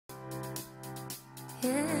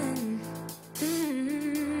Yeah.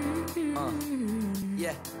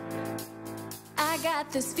 Yeah. I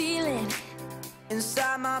got this feeling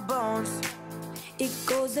Inside my bones. it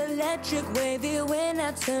goes electric wavy when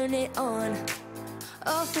I turn it on.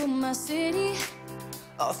 All through my city,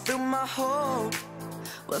 All through my home.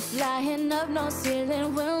 we're flying up no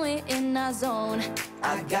ceiling when we're in our zone.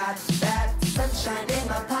 I got that Sunshine in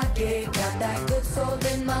my pocket, got that good soul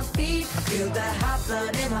in my feet. I feel the hot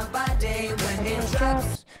blood in my body when it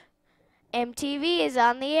drops. MTV is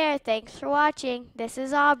on the air. Thanks for watching. This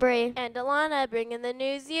is Aubrey. And Alana bringing the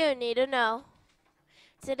news you need to know.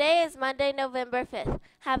 Today is Monday, November 5th.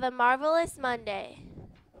 Have a marvelous Monday.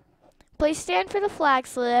 Please stand for the flag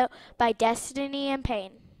salute by Destiny and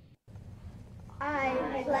Payne. I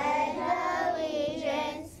pledge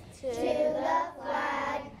allegiance to the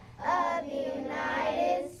flag of the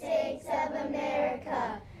United States of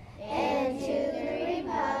America and to the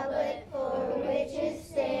republic for which it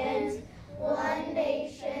stands, one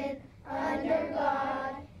nation, under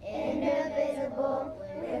God, indivisible,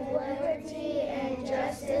 with liberty and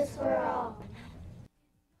justice for all.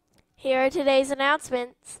 Here are today's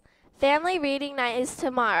announcements. Family reading night is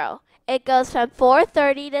tomorrow. It goes from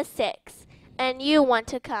 4:30 to 6, and you want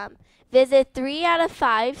to come. Visit 3 out of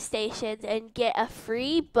 5 stations and get a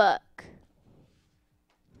free book.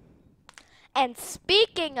 And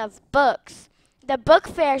speaking of books, the book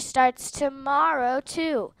fair starts tomorrow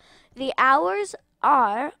too. The hours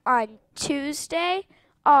are on Tuesday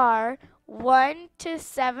are 1 to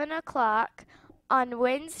 7 o'clock, on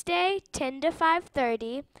Wednesday 10 to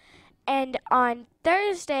 5:30, and on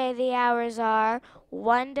Thursday the hours are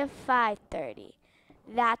 1 to 5:30.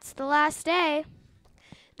 That's the last day.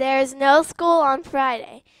 There is no school on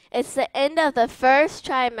Friday. It's the end of the first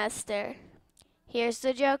trimester. Here's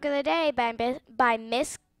the joke of the day by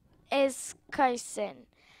Miss Carson.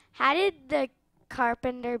 How did the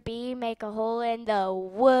carpenter bee make a hole in the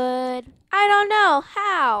wood? I don't know.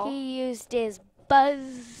 How? He used his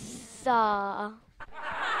buzzsaw.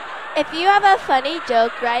 If you have a funny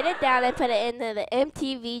joke, write it down and put it into the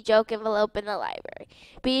MTV joke envelope in the library.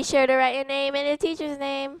 Be sure to write your name and your teacher's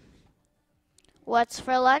name. What's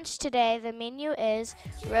for lunch today? The menu is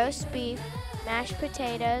roast beef, mashed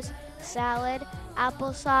potatoes, salad,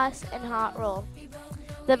 applesauce, and hot roll.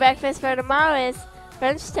 The breakfast for tomorrow is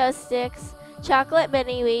French toast sticks, chocolate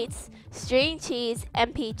mini wheats, string cheese,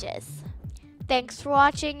 and peaches. Thanks for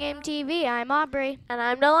watching MTV. I'm Aubrey. And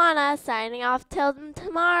I'm Delana, signing off till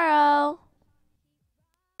tomorrow.